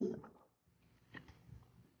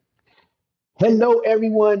Hello,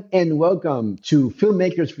 everyone, and welcome to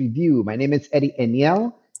Filmmakers Review. My name is Eddie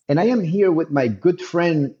Eniel, and I am here with my good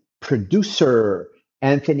friend, producer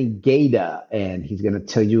Anthony Gaeta, and he's going to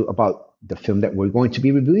tell you about the film that we're going to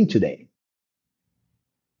be reviewing today.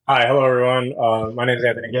 Hi, hello everyone. My name is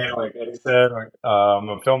Anthony Gale, like Eddie said. I'm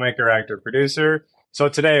a filmmaker, actor, producer. So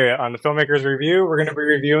today on the Filmmakers Review, we're going to be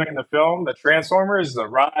reviewing the film, The Transformers: The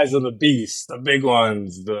Rise of the Beast, the big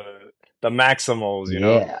ones, the Maximals.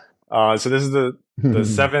 Yeah. So this is the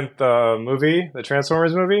seventh movie, the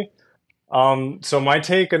Transformers movie. So my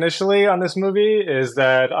take initially on this movie is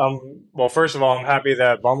that, well, first of all, I'm happy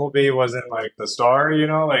that Bumblebee wasn't like the star,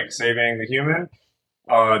 like saving the human.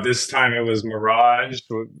 This time it was Mirage,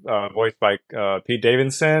 voiced by Pete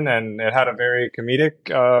Davidson, and it had a very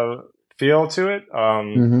comedic feel to it.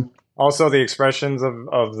 hmm Also, the expressions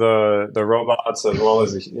of the robots, as well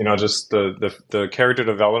as just the character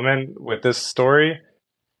development with this story.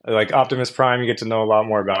 Like Optimus Prime, you get to know a lot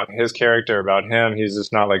more about his character, about him. He's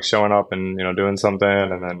just not like showing up and doing something,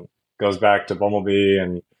 and then goes back to Bumblebee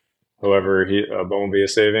and whoever Bumblebee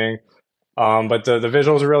is saving. But the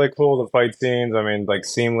visuals are really cool. The fight scenes, I mean, like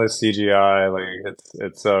seamless CGI. Like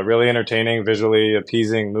it's a really entertaining, visually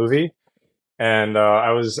appeasing movie. And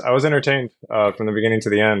I was entertained from the beginning to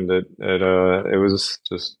the end. It was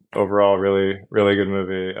just overall really good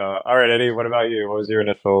movie. All right, Eddie, what about you? What was your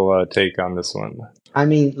initial take on this one? I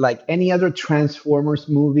mean, like any other Transformers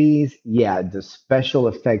movies, yeah, the special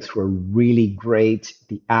effects were really great.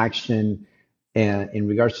 The action, and in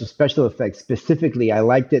regards to special effects specifically, I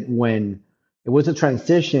liked it when it was a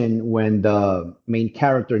transition when the main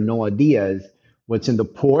character Noah Diaz was in the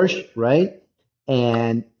Porsche, right?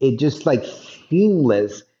 And it just like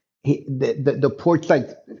seamless. The Porsche like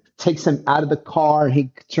takes him out of the car.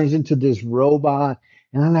 He turns into this robot,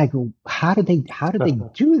 and I'm like, how did they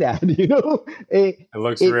do that? It It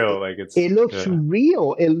looks real, it like it's it looks yeah.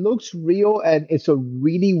 real. It looks real, and it's a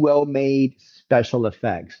really well made special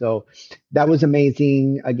effect. So that was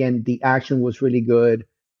amazing. Again, the action was really good.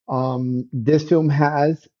 This film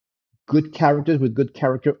has good characters with good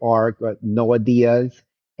character arc. Noah Diaz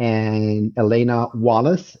and Elena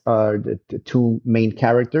Wallace are the two main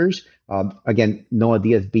characters. Again, Noah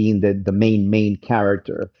Diaz being the main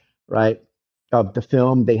character, right, of the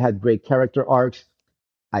film. They had great character arcs.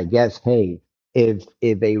 I guess, hey, if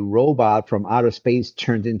a robot from outer space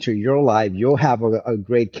turns into your life, you'll have a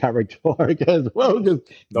great character arc as well because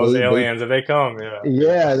Those they aliens, if they come, yeah,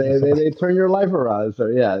 yeah they turn your life around. So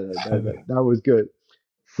yeah, that was good.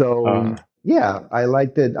 So uh, yeah, I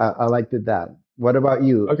liked it. I liked it that. What about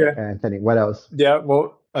you, okay. Anthony? What else? Yeah,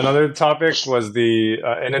 well, another topic was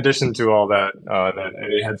in addition to all that that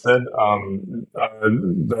Eddie had said,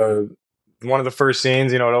 the one of the first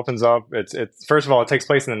scenes, it opens up. It's first of all, it takes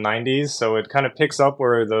place in the '90s, so it kind of picks up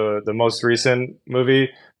where the most recent movie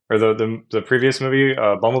or the previous movie,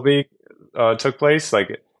 Bumblebee, took place.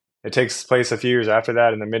 Like it takes place a few years after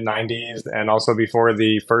that in the mid '90s, and also before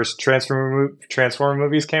the first Transformer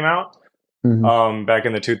movies came out Hmm back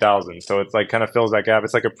in the 2000s. So it's like kind of fills that gap.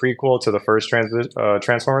 It's like a prequel to the first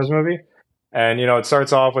Transformers movie. And, it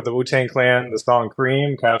starts off with the Wu-Tang Clan, the song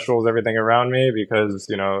Cream. Cash rules everything around me because,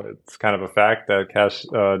 it's kind of a fact that Cash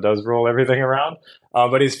does rule everything around.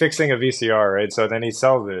 But he's fixing a VCR, right? So then he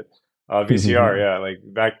sells it. VCR, yeah,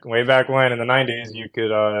 like way back when in the 90s, you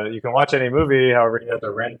can watch any movie. However, you have to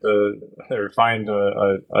rent or find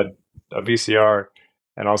a VCR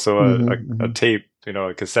and also a hmm tape,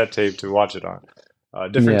 a cassette tape to watch it on.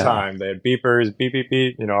 Different Yeah. time. They had beepers, beep beep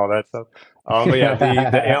beep, all that stuff. But yeah,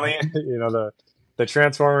 the alien, the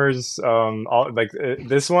Transformers, all like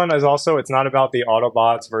this one is also it's not about the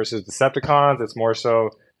Autobots versus Decepticons. It's more so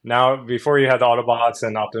now before you had the Autobots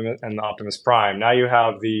and Optimus Prime. Now you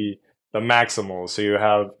have the Maximals. So you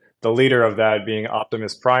have the leader of that being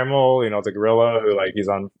Optimus Primal. The gorilla who like he's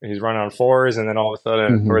running on fours, and then all of a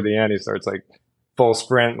sudden toward hmm the end he starts like full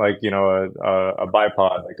sprint, like a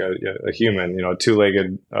bipod, like a human, a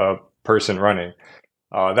two-legged person running.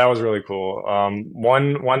 That was really cool.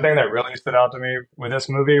 One thing that really stood out to me with this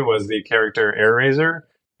movie was the character Airazor,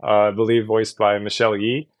 I believe voiced by Michelle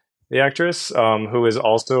Yee, the actress, who is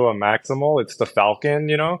also a Maximal. It's the Falcon,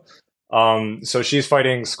 so she's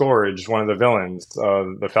fighting Scourge, one of the villains,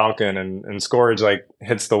 the Falcon, and Scourge like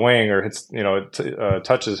hits the wing or hits,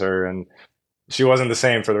 touches her, and she wasn't the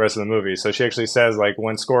same for the rest of the movie. So she actually says like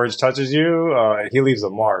when Scourge touches you, he leaves a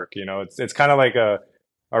mark. It's kind of like a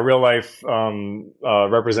real life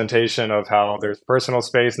representation of how there's personal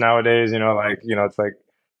space nowadays. It's like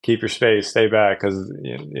keep your space, stay back, because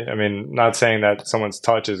I mean, not saying that someone's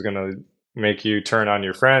touch is gonna make you turn on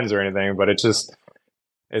your friends or anything, but it's just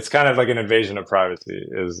it's kind of like an invasion of privacy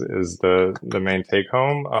is the main take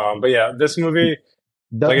home. But yeah, this movie,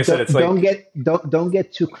 like I said, it's like Don't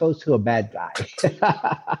get too close to a bad guy.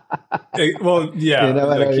 well, You yeah, know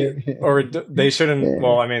what I they mean? shouldn't. Yeah,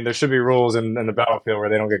 Well, I mean, there should be rules in the battlefield where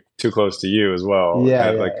they don't get too close to you as well, yeah,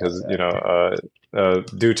 kind of like yeah,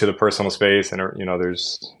 because due to the personal space and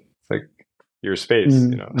there's like your space,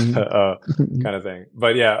 yeah. Mhm. kind of thing.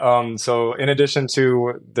 But yeah, so in addition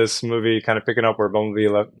to this movie kind of picking up where Bumblebee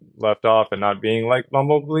left off and not being like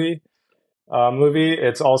Bumblebee movie,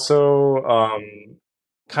 it's also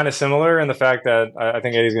kind of similar in the fact that I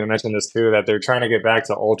think Eddie's going to mention this too, that they're trying to get back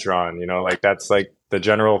to Ultron. You know, like that's like the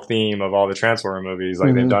general theme of all the Transformer movies.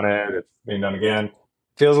 Like they've Mhm. done it, it's being done again.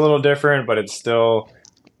 Feels a little different, but it's still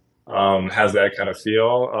has that kind of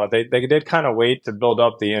feel. They did kind of wait to build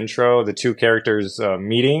up the intro, the two characters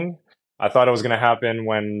meeting. I thought it was going to happen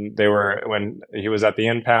when he was at the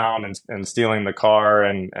impound and stealing the car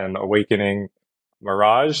and awakening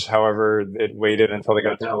Mirage. However, it waited until they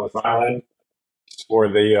got to Ellis Island for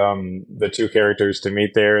the two characters to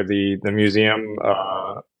meet there. The museum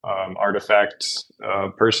artifact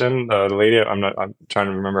person, the lady. I'm trying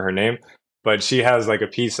to remember her name, but she has like a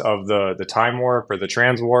piece of the time warp or the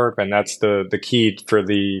trans warp, and that's the key for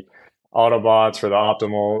the Autobots, for the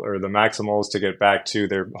Optimal or the Maximals to get back to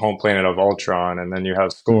their home planet of Ultron. And then you have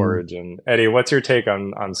Mhm. Scourge. And Eddie, what's your take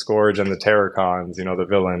on Scourge and the Terracons? You know, the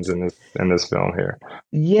villains in this film here.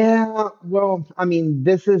 Yeah, well, I mean,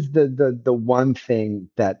 this is the one thing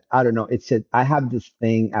that I don't know. It's just I have this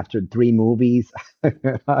thing after three movies.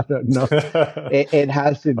 I don't know. It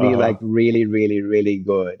has to be like Uh-huh. really, really, really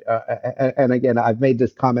good. And again, I've made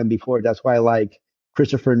this comment before. That's why I like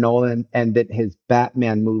Christopher Nolan ended his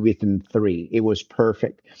Batman movies in three. It was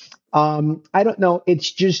perfect. I don't know.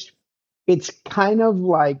 It's kind of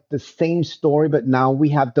like the same story, but now we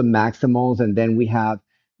have the Maximals, and then we have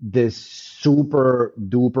this super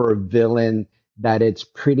duper villain that it's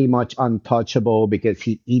pretty much untouchable because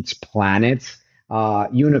he eats planets.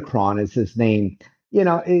 Unicron is his name. You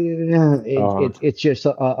know, Uh, it's just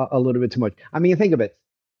a little bit too much. I mean, think of it.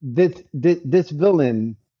 This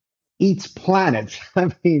villain eats planets. I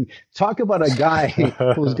mean, talk about a guy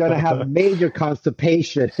who's gonna have major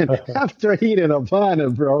constipation after eating a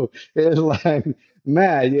planet, bro. It's like,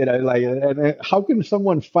 man, you know, like, and how can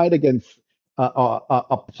someone fight against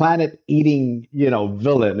a planet-eating, you know,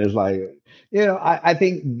 villain? Is like, you know, I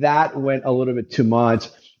think that went a little bit too much.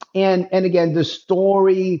 And again, the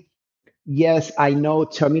story. Yes, I know.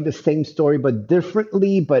 Tell me the same story, but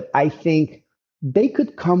differently. But I think they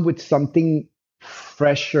could come with something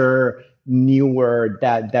fresher, newer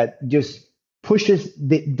that just pushes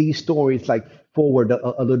these stories like forward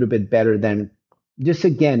a little bit better than just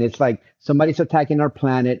again. It's like somebody's attacking our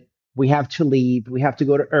planet. We have to leave. We have to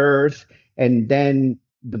go to Earth, and then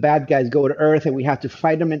the bad guys go to Earth, and we have to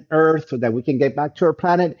fight them in Earth so that we can get back to our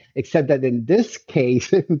planet. Except that in this case,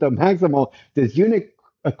 the Maximal, this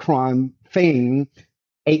Unicron thing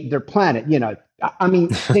ate their planet. You know, I mean,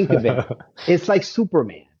 think of it. It's like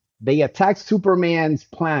Superman. They attack Superman's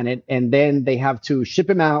planet and then they have to ship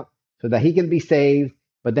him out so that he can be saved.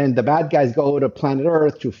 But then the bad guys go to planet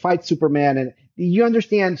Earth to fight Superman. And you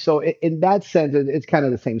understand? So, in that sense, it's kind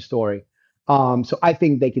of the same story. So, I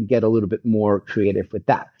think they could get a little bit more creative with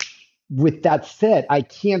that. With that said, I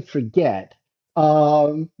can't forget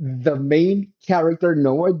the main character,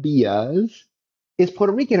 Noah Diaz, is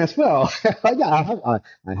Puerto Rican as well. Yeah,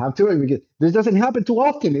 I have to because this doesn't happen too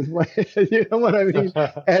often. Is what, you know what I mean?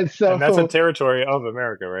 And and that's a so, territory of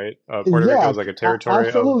America, right? Puerto Rico yeah, is like a territory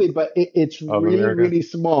absolutely. But it's of really, America. really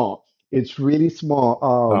small. It's really small.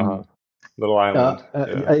 Uh-huh. Little island.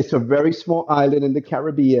 Yeah. It's a very small island in the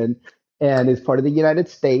Caribbean, and it's part of the United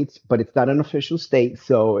States, but it's not an official state.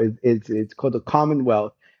 So it's called the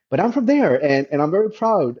Commonwealth. But I'm from there, and I'm very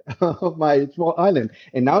proud of my small island.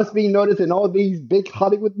 And now it's being noticed in all these big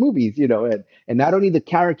Hollywood movies, you know, and not only the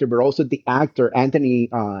character, but also the actor Anthony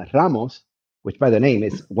Ramos, which by the name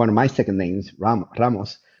is one of my second names,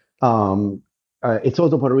 Ramos. Um, it's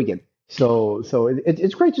also Puerto Rican. So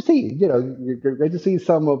it's great to see, you know, great to see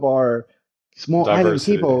some of our small island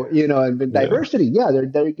Diversity. people, you know, and the Yeah. diversity. Yeah,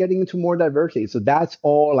 they're getting into more diversity. So that's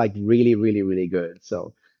all like really, really, really good.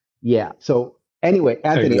 So yeah. So anyway,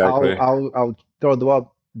 Anthony, Exactly. I'll throw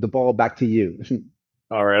the ball back to you.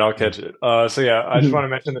 All right, I'll catch it. So yeah, I just want to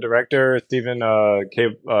mention the director, Stephen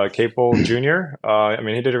Capel Jr. I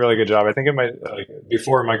mean, he did a really good job. I think it might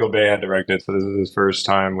before Michael Bay had directed, so this is his first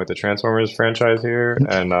time with the Transformers franchise here,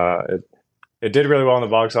 and it did really well in the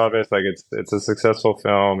box office. Like it's a successful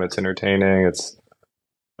film. It's entertaining. It's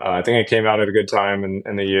I think it came out at a good time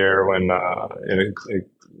in the year when it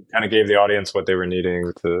kind of gave the audience what they were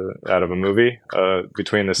needing to out of a movie,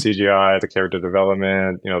 between the CGI, the character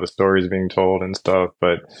development, the stories being told and stuff.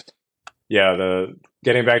 But yeah, the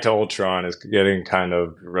getting back to Ultron is getting kind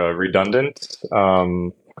of redundant.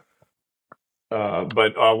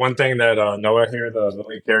 But one thing that Noah here, the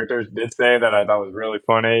lead character, did say that I thought was really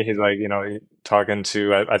funny. He's like, talking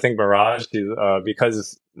to I think Mirage. He's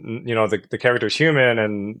because the character's human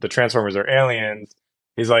and the Transformers are aliens.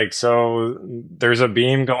 He's like, so there's a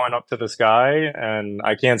beam going up to the sky, and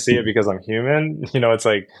I can't see it because I'm human. It's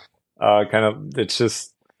like kind of it's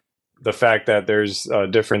just the fact that there's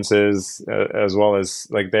differences, as well as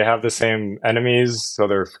like they have the same enemies, so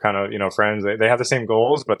they're kind of friends. They have the same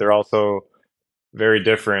goals, but they're also very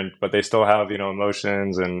different, but they still have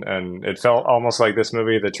emotions, and it felt almost like this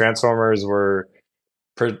movie, the Transformers were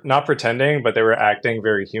not pretending, but they were acting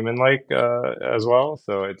very human like, as well.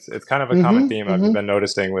 So it's kind of a common theme I've been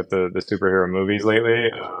noticing with the superhero movies lately.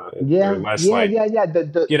 They're Yeah, less yeah, like, yeah, yeah.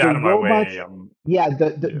 get The out of my robots, way. yeah, Yeah,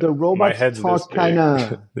 the my robots head's this talk kind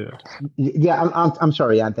big. of. Yeah. Yeah, I'm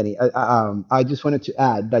sorry, Anthony. I just wanted to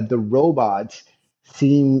add that the robots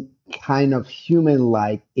seem kind of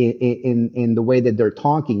human-like in the way that they're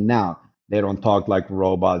talking now. They don't talk like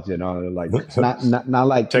robots, like not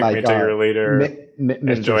like Take me to your leader.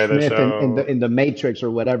 Mr. Enjoy the Smith show. in the Matrix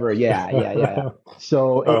or whatever. Yeah, yeah, yeah, yeah.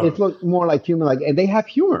 So it Oh, looks more like human-like, and they have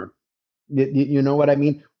humor. You know what I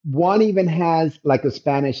mean? One even has like a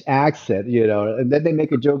Spanish accent, and then they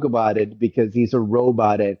make a joke about it because he's a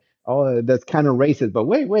robot, and oh, that's kind of racist. But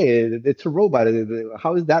wait, it's a robot.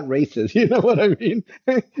 How is that racist? You know what I mean?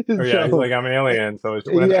 oh yeah, he's So, like, I'm an alien, so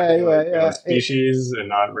wouldn't that yeah, be yeah, like yeah, species and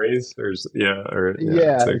not race? Yeah, or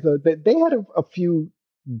yeah, it's yeah. like, So they had a few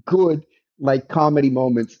good like comedy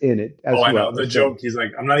moments in it oh, as I know well. the So, joke. He's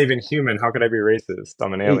like, I'm not even human. How could I be racist?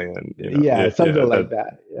 I'm an eh, alien. yeah, Yeah, something yeah. like That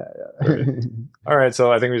that. Yeah, right. yeah. All right.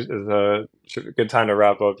 So I think it's a good time to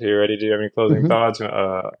wrap up here. Eddie, do you have any closing Mhm. thoughts?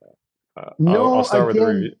 I'll No, start with the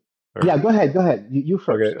review. again, yeah. Go ahead, go ahead. You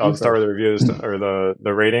first. Okay, You I'll start with first. the reviews or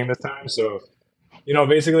the rating this time. So,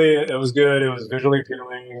 basically, it was good. It was visually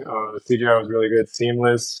appealing. The CGI was really good,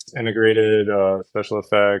 seamless, integrated special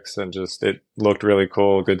effects, and just it looked really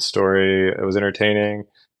cool. Good story. It was entertaining,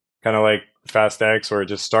 kind of like Fast X, where it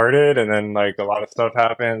just started, and then like a lot of stuff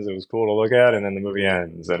happens. It was cool to look at, and then the movie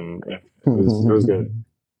ends, and yeah, it was good.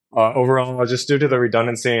 Overall, just due to the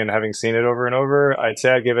redundancy and having seen it over and over, I'd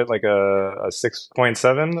say I'd give it like a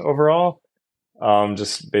 6.7 overall,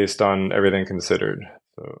 just based on everything considered.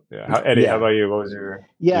 So yeah, Eddie, how Yeah, about you? What was your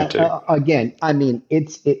yeah. take? Again, I mean,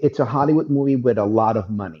 it's a Hollywood movie with a lot of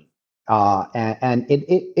money, and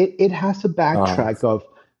it has a Uh, backtrack of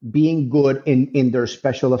being good in their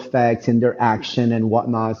special effects, in their action and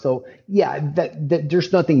whatnot. So yeah, that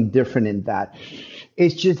there's nothing different in that.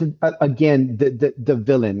 It's just again the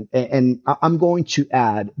villain, and I'm going to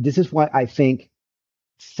add. This is why I think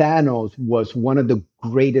Thanos was one of the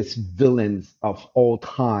greatest villains of all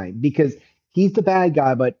time because he's the bad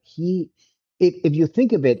guy, but if you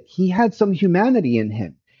think of it, he had some humanity in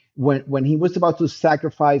him. When he was about to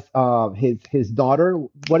sacrifice his daughter,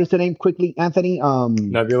 what is her name? Quickly, Anthony.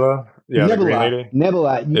 Nebula, yeah, the Green Nebula. Lady,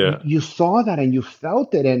 Nebula. yeah. You saw that and you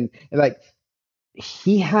felt it, and like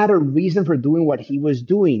he had a reason for doing what he was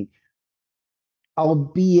doing,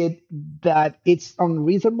 albeit that it's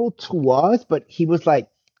unreasonable to us, but he was like,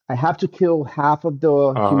 I have to kill half of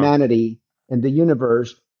the Uh, humanity in the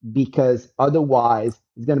universe because otherwise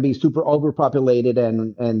it's going to be super overpopulated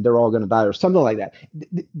and they're all going to die or something like that.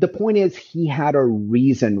 The point is, he had a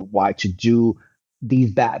reason why to do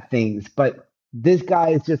these bad things, but this guy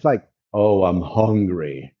is just like, oh, I'm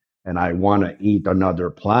hungry and I want to eat another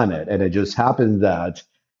planet. And it just happens that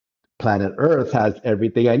planet Earth has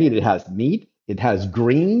everything I need. It has meat, it has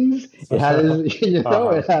greens, it has uh,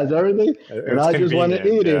 it has everything, and it's I just want to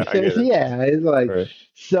convenient. eat Yeah, it. I get it. Yeah, it's like Right.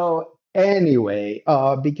 so. Anyway,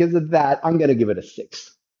 because of that, I'm gonna give it a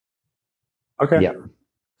six. Okay. Yeah.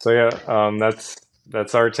 So yeah,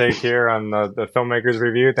 that's our take here on the filmmakers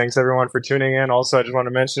review. Thanks everyone for tuning in. Also, I just want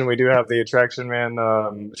to mention we do have the Attraction Man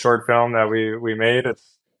short film that we made.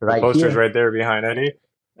 It's the Right poster's here. right there behind Eddie,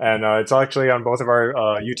 and it's actually on both of our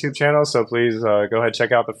YouTube channels. So please go ahead,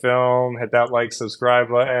 check out the film, hit that like, subscribe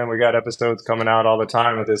button. We got episodes coming out all the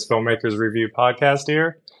time with this filmmakers review podcast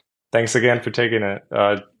here. Thanks again for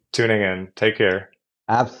tuning in. Take care.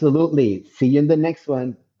 Absolutely. See you in the next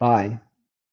one. Bye.